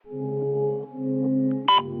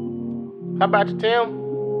How about you,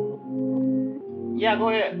 Tim? Yeah, go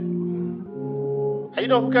ahead. Hey, you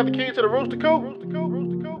know who got the keys to the Rooster Coop?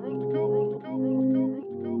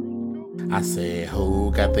 I said, who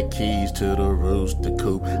got the keys to the Rooster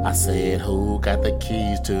Coop? I said, who got the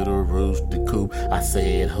keys to the Rooster Coop? I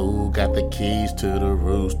said, who got the keys to the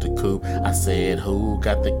Rooster Coop? I said, who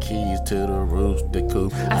got the keys to the Rooster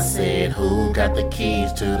Coop? I said, who got the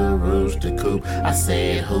keys to the Rooster Coop? I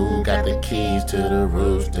said, who got the keys to the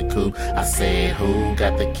Rooster Coop? I said, who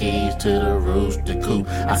got the keys to the Rooster Coop?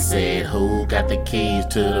 I said, who got the keys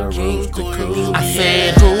to the Rooster Coop? I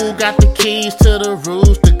said, who got the keys to the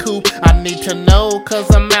Rooster Coop? I need to know,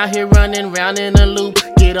 cause I'm out here running round in a loop.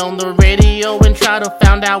 Get on the radio and try to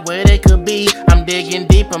find out where they could be. I'm digging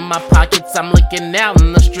deep in my pockets, I'm looking out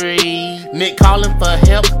in the street. Nick calling for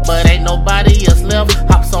help, but ain't nobody else left.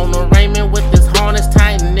 Hops on the Raymond with his harness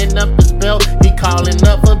tightening up his belt. He calling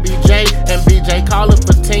up for BJ, and BJ calling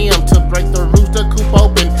for Tim to break the Rooster Coop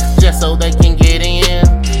open, just so they can get in.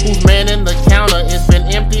 Who's manning the counter? It's been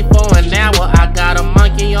empty for an hour. I got a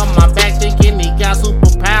monkey on my back thinking he got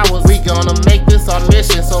superpowers. We gonna make this our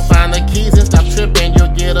mission, so find the keys and stop tripping.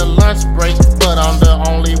 You'll get a lunch break, but on the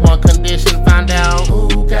only one condition. Find out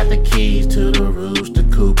who got the keys to the Rooster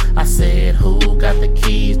Coop. I said, who got the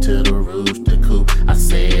keys to the Rooster Coop? I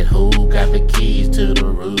said, who got the keys to the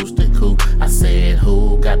Rooster Coop? I said,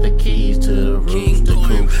 who got the keys to the Rooster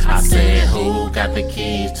Coop? I said, who got the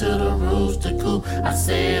keys to the Rooster Coop? I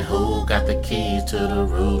said, who got the keys to the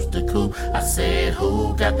Rooster Coop? I said,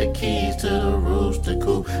 who got the keys to the Rooster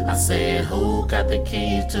Coop? I said, who got the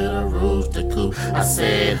keys to the Rooster Coop? I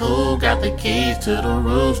said, who got the keys to the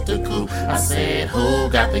Rooster Coop? I said, who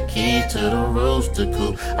got the keys to the Rooster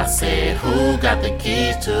Coop? I said, who got the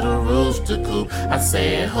keys to the Rooster Coop? I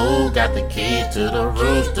said, who got the keys to the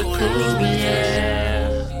Rooster Coop? Yeah.